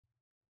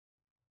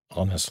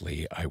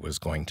Honestly, I was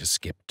going to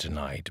skip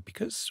tonight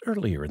because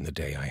earlier in the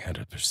day I had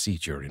a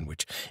procedure in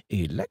which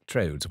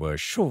electrodes were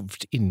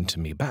shoved into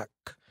me back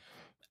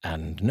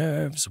and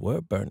nerves were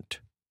burnt.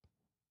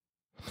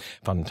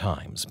 Fun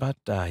times, but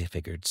I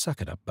figured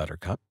suck it up,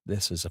 Buttercup.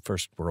 This is a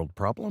first world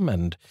problem,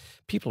 and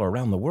people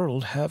around the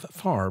world have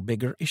far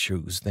bigger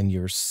issues than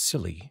your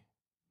silly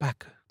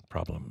back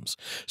problems.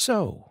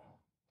 So,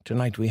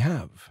 tonight we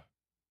have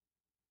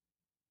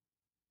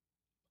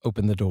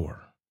Open the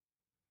Door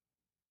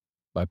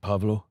by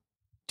Pavlo,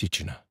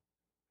 Tychyna.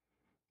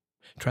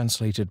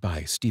 Translated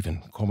by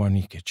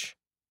Komarnyckyj.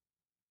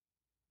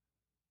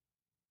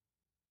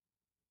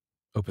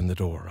 Open the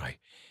door. I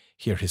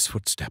hear his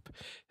footstep.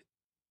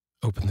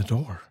 Open the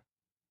door.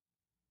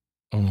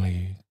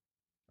 Only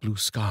blue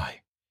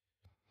sky,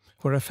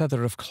 where a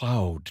feather of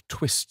cloud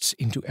twists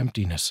into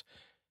emptiness.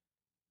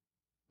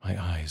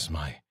 My eyes,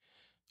 my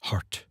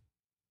heart,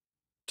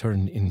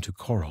 turn into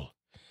coral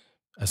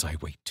as I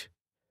wait.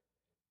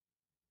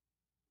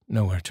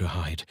 Nowhere to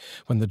hide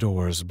when the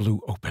doors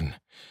blew open.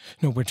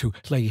 Nowhere to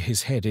lay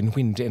his head in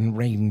wind and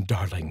rain,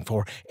 darling,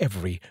 for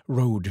every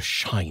road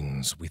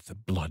shines with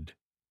blood.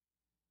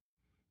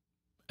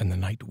 And the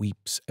night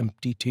weeps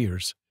empty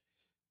tears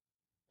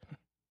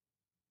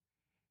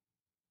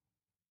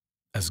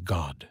as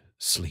God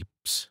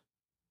sleeps.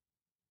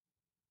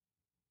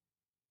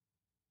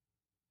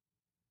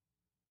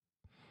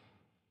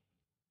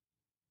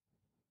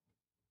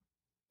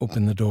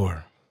 Open the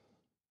Door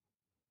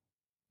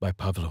by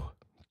Pavlo,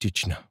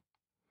 Tychyna.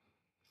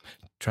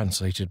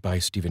 Translated by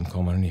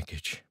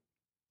Komarnyckyj.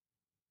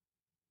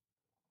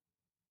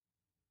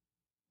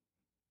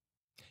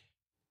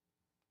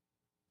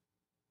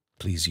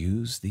 Please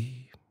use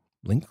the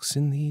links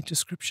in the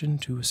description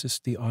to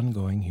assist the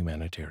ongoing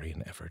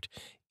humanitarian effort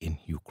in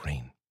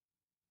Ukraine.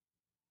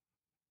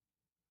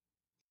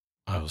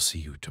 I'll see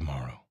you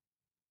tomorrow.